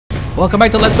Welcome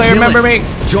back to Let's Play Remember Me.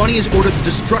 Johnny has ordered the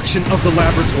destruction of the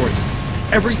laboratories.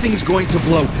 Everything's going to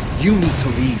blow. You need to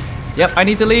leave. Yep, I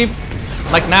need to leave.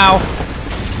 Like now.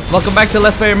 Welcome back to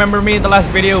Let's Play Remember Me. In the last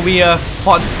video, we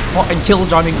fought and killed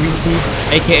Johnny Green Tea,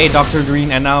 aka Dr. Green,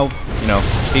 and now, you know,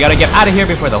 we gotta get out of here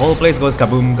before the whole place goes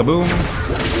kaboom kaboom.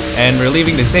 And we're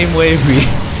leaving the same way we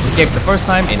escaped the first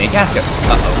time, in a casket.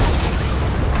 Uh-oh.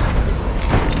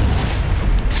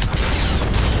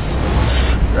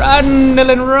 Run,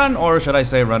 Dylan, run! Or should I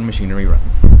say run, machinery, run.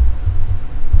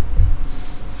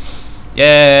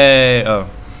 Yay! Oh.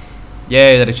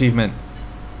 Yay, that achievement.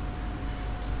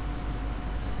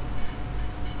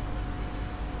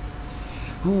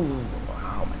 Ooh,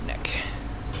 wow, my neck.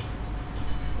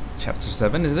 Chapter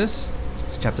 7, is this?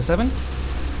 It's chapter 7?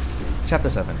 Chapter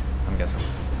 7, I'm guessing.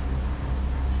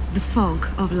 The fog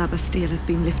of La Bastille has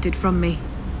been lifted from me.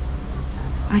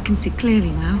 I can see clearly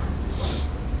now.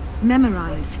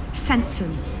 Memorize,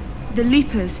 Sensen, the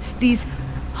Leapers, these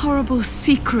horrible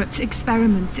secret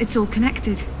experiments, it's all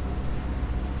connected.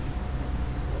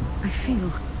 I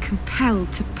feel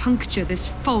compelled to puncture this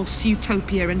false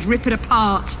utopia and rip it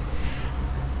apart.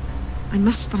 I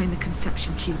must find the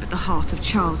conception cube at the heart of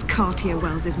Charles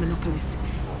Cartier-Wells's Monopolis.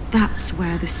 That's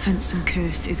where the Sensen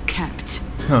curse is kept.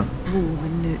 Huh. Warm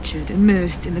and nurtured,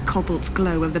 immersed in the cobalt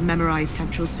glow of the memorized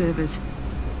central servers.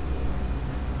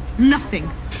 Nothing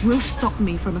will stop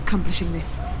me from accomplishing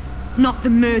this. Not the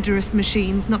murderous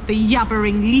machines, not the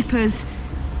yabbering leapers,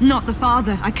 not the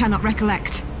father I cannot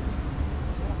recollect.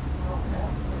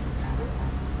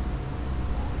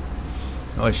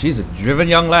 Oh, she's a driven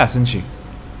young lass, isn't she?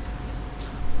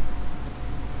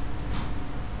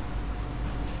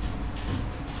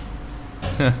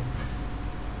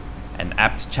 An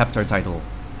apt chapter title.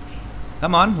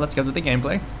 Come on, let's get to the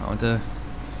gameplay. I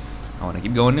want to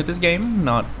keep going with this game,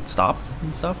 not stop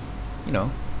and stuff, you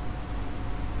know.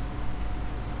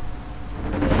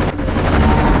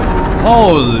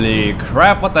 Holy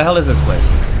crap, what the hell is this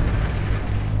place?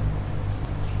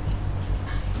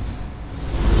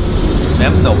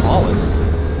 Memnopolis.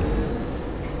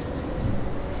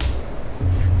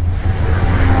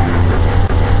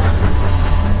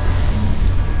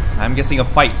 I'm guessing a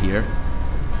fight here.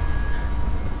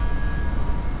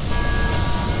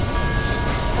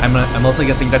 I'm also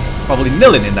guessing that's probably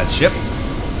Nilin in that ship.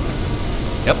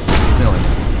 Yep, it's Nilin.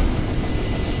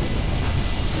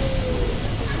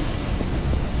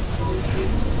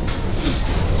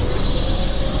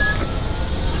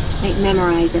 Make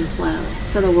memorize implode,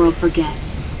 so the world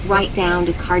forgets. Right down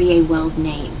to Cartier-Wells's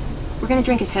name. We're gonna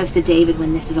drink a toast to David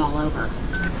when this is all over.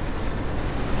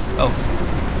 Oh.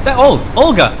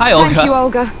 Olga! Hi, Olga! Thank you,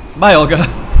 Olga. Bye, Olga.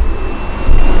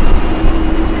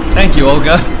 Thank you,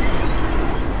 Olga.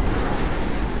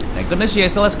 Thank goodness she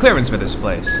still has clearance for this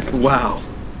place. Wow,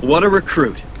 what a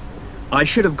recruit. I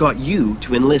should have got you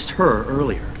to enlist her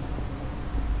earlier.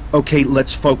 Okay,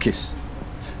 let's focus.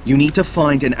 You need to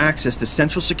find and access the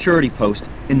central security post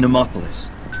in Nemopolis.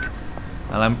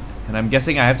 Well, I'm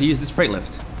guessing I have to use this freight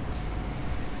lift.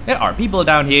 There are people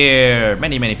down here.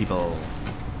 Many, many people.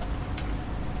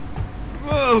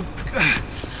 Oh,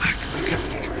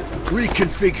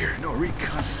 reconfigure. No,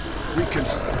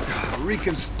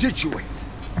 reconstitute.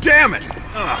 Damn it!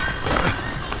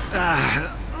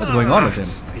 What's going on with him?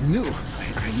 I knew.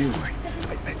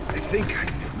 I think I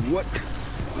knew.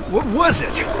 What was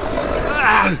it?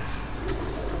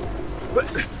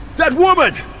 That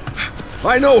woman!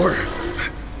 I know her.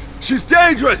 She's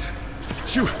dangerous.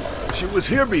 She was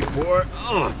here before.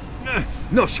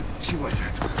 No, she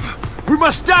wasn't. We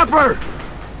must stop her!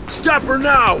 Stop her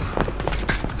now!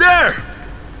 There!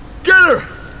 Get her!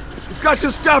 We've got to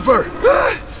stop her!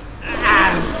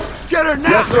 Get her now!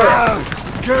 Yes, sir.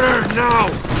 Get her now!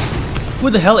 Who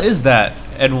the hell is that?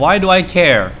 And why do I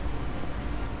care?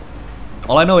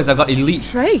 All I know is I got elite.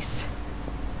 Trace.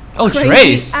 Oh, Crazy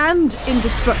Trace! and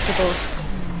indestructible.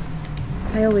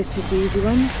 I always pick the easy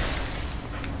ones.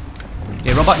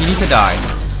 Yeah, robot, you need to die.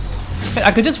 Hey,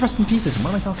 I could just rust in pieces.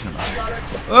 What am I talking about?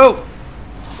 Oh!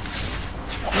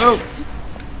 No!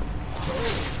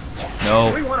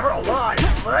 No. We want her alive,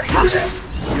 buddy.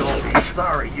 You'll be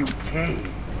sorry you came.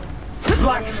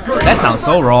 That sounds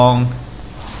so wrong.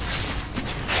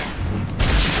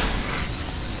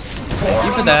 Thank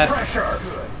you for that.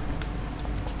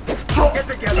 Get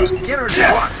together. Get her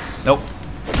down. Nope.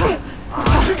 You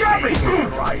got me.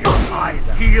 Dry your eyes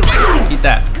out. Heal. Eat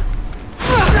that.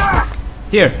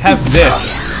 Here, have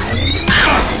this.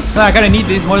 I kinda need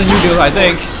these more than you do, I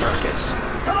think.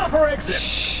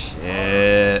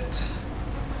 Shit.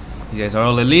 These guys are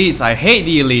all elites. I hate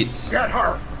the elites. Get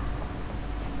her.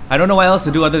 I don't know what else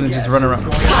to do other than just run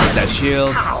around. That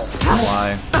shield.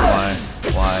 Why?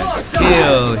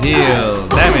 Heal, heal,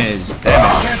 damage,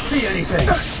 damage. Can't see anything.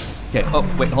 Okay, oh,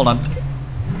 wait, hold on.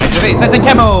 Activate Titan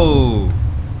Camo!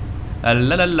 La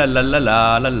la la la la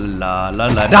la la la la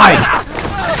la. Die!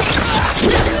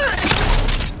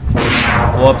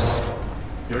 Whoops.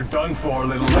 You're done for,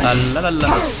 little La lady. la la la.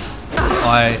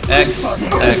 Y, X,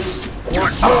 X,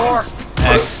 One more.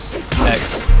 X,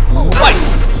 X. Y!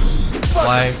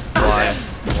 Y, Y,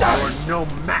 You're no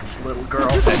match, little girl.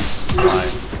 X, Y,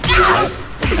 Y,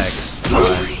 X, Y,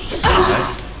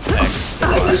 Y, X,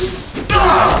 Y.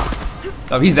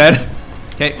 Oh, he's dead.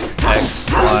 Okay, X,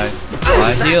 Y,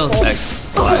 Y, heals, X,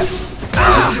 Y,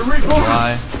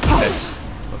 Y, X,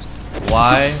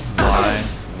 Y, Y,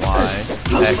 Y,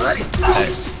 X,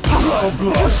 X.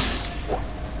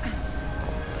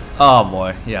 Oh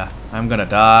boy, yeah, I'm gonna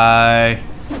die.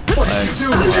 X,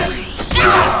 Y,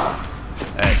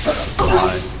 X,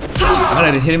 Y. I'm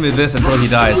gonna hit him with this until he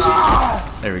dies.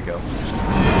 There we go.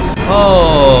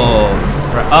 Oh,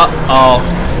 uh-oh.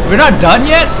 We're not done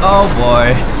yet? Oh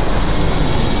boy.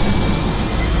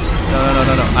 No.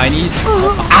 I need.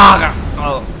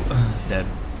 Oh, dead.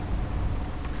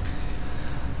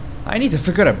 I need to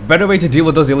figure out a better way to deal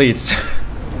with those elites.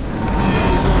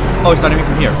 Oh, he's starting me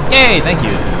from here. Yay! Thank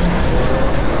you.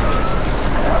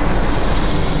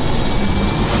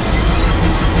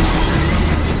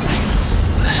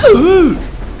 Ooh,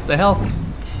 the hell?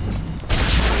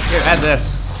 Here, add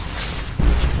this.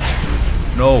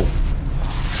 No.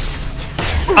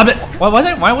 Why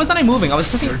wasn't I moving? I was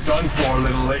pressing. You're done for,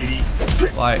 little lady.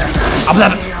 Why? X,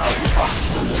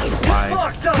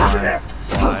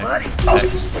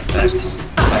 X,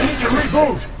 I need to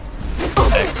reboot.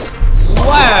 X.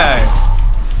 Why?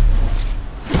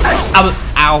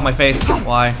 Ow, my face.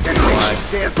 Why?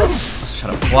 Shut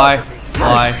up. Why?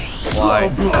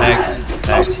 X,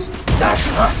 X, X.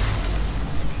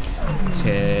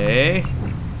 Okay.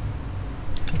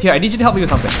 Here, I need you to help me with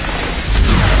something.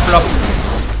 Shut up.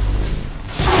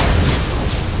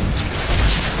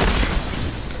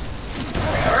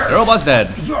 The robot's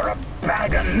dead. You're a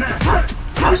bag of nuts.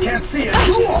 I can't see it.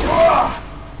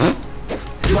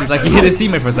 He's like, he hit his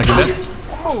teammate for a second then.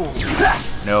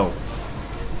 No.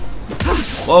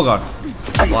 Oh god.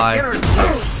 Why?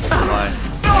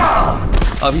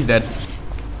 Oh, he's dead.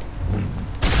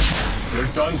 You're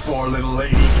done for, little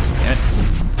lady. Damn it.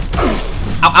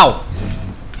 Ow, ow.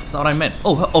 That's not what I meant.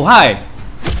 Oh, hi.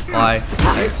 Why?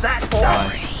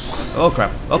 Why? Oh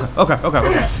crap. Okay.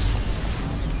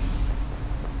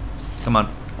 Come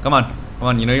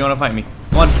on. You know you wanna fight me.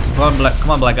 Come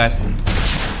on, black guys.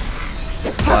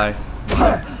 Why?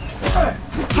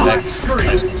 X.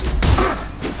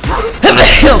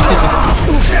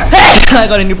 I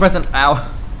got a new present. Ow.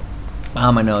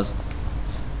 Ah, my nose.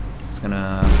 It's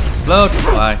gonna explode.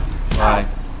 Why?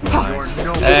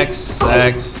 X.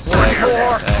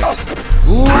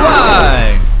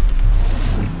 Why?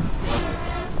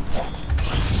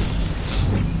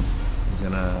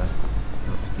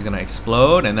 He's gonna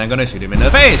explode, and I'm gonna shoot him in the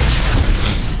face.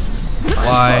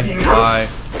 Why?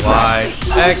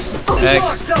 X.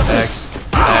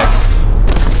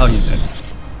 Oh, he's dead.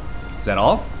 Is that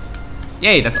all?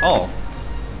 Yay, that's all.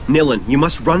 Nilin, you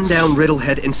must run down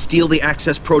Riddlehead and steal the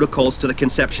access protocols to the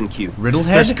conception cube. Riddlehead?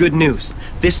 There's good news.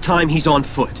 This time he's on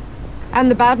foot.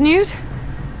 And the bad news?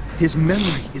 His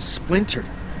memory is splintered.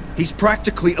 He's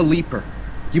practically a leaper.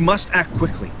 You must act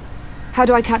quickly. How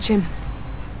do I catch him?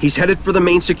 He's headed for the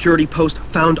main security post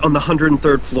found on the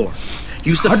 103rd floor.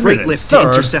 Use the freight lift to 103rd?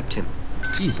 intercept him.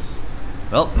 Jesus.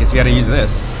 Well, guess we gotta use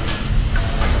this.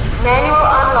 Manual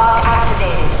unlock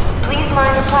activated. Please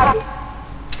learn the platform.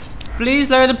 Please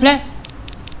learn the play.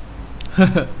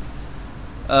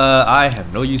 I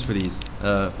have no use for these.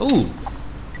 Ooh.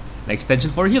 An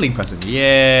extension for a healing present.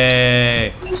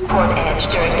 Yay. On edge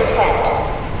during descent.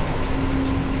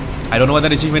 I don't know what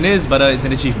that achievement is, but it's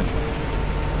an achievement.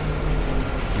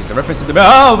 Use a reference to the.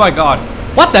 Oh my god.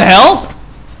 What the hell?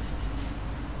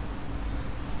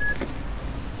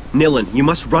 Nilin, you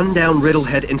must run down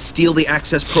Riddlehead and steal the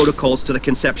access protocols to the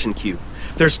conception cube.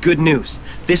 There's good news.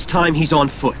 This time he's on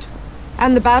foot.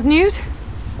 And the bad news?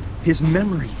 His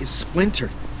memory is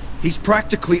splintered. He's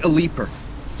practically a leaper.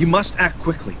 You must act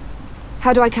quickly.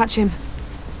 How do I catch him?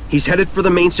 He's headed for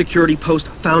the main security post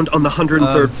found on the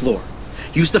 103rd floor.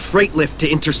 Use the freight lift to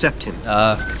intercept him.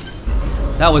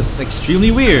 That was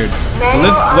extremely weird.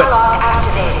 Manual unlock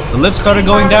activated. The lift started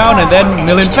going down, and then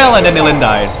Nilin fell, and then Nilin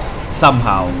died.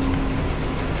 Somehow.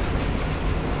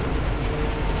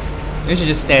 Maybe I should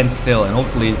just stand still, and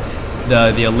hopefully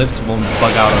the lift won't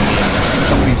bug out on me and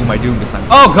jump me to my doom this time.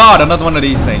 Oh god, another one of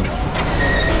these things.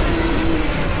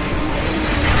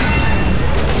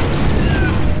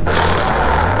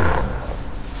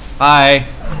 Bye.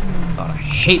 God, I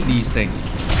hate these things.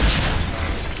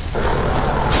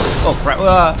 Oh crap!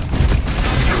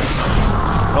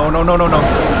 No, no, no, no, no.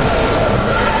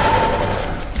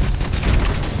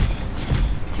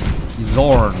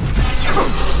 Zorn.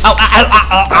 Ow! Ow!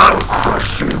 Ow! Ow! Ow!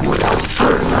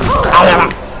 Ow!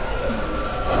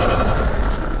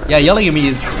 Yeah, yelling at me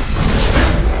is.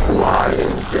 Why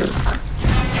insist?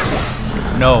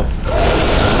 No.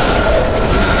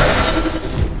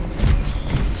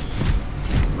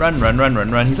 Run, run, run,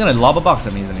 run, run. He's gonna lob a box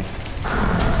at me, isn't he?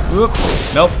 Whoop.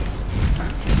 Nope.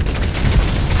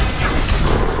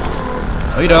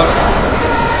 No, you don't.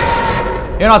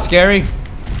 You're not scary.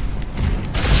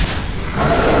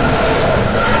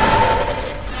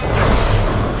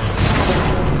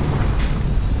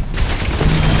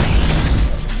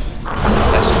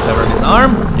 That should sever his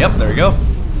arm. Yep, there we go.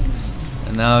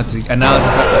 And now it's time to get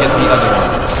the other one.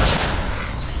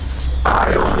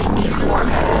 I only need one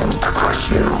hand to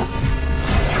crush you.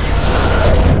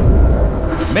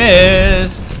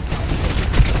 Missed.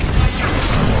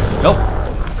 Nope.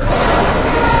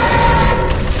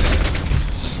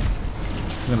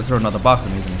 I'm gonna throw another box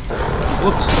at me, isn't he?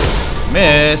 Whoops.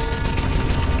 Missed.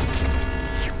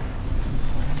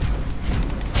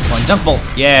 Come on, jump bolt.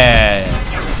 Yeah.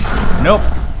 Nope.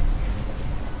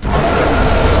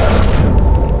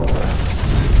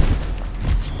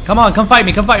 Come on, come fight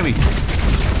me, come fight me.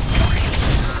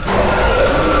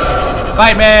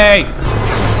 Fight me!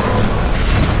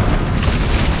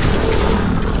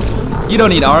 You don't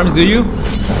need arms, do you?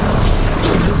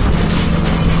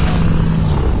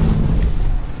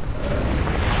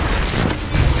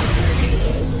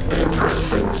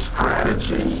 Interesting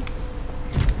strategy.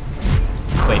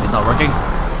 Wait, it's not working?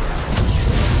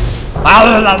 Ow!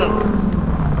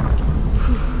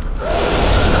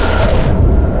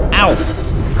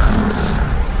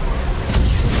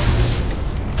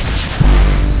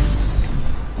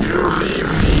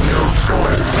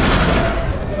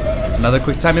 Another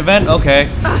quick time event? Okay.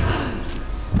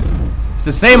 It's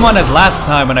the same one as last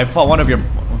time when I fought one of your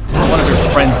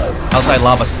friends outside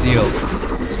Lava Steel.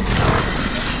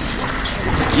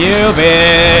 You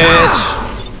bitch!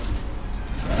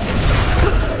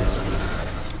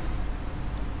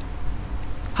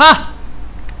 Ha!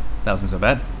 That wasn't so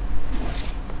bad.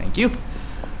 Thank you.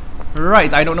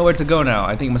 Right, I don't know where to go now.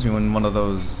 I think it must be one of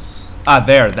those... Ah,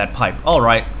 there, that pipe.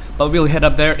 Alright. But we'll head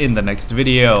up there in the next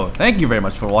video. Thank you very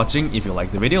much for watching. If you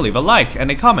liked the video, leave a like and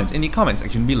a comment in the comment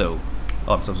section below.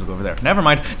 Oh, I'm supposed to go over there. Never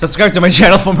mind. Subscribe to my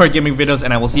channel for more gaming videos,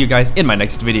 and I will see you guys in my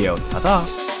next video. Ta-ta!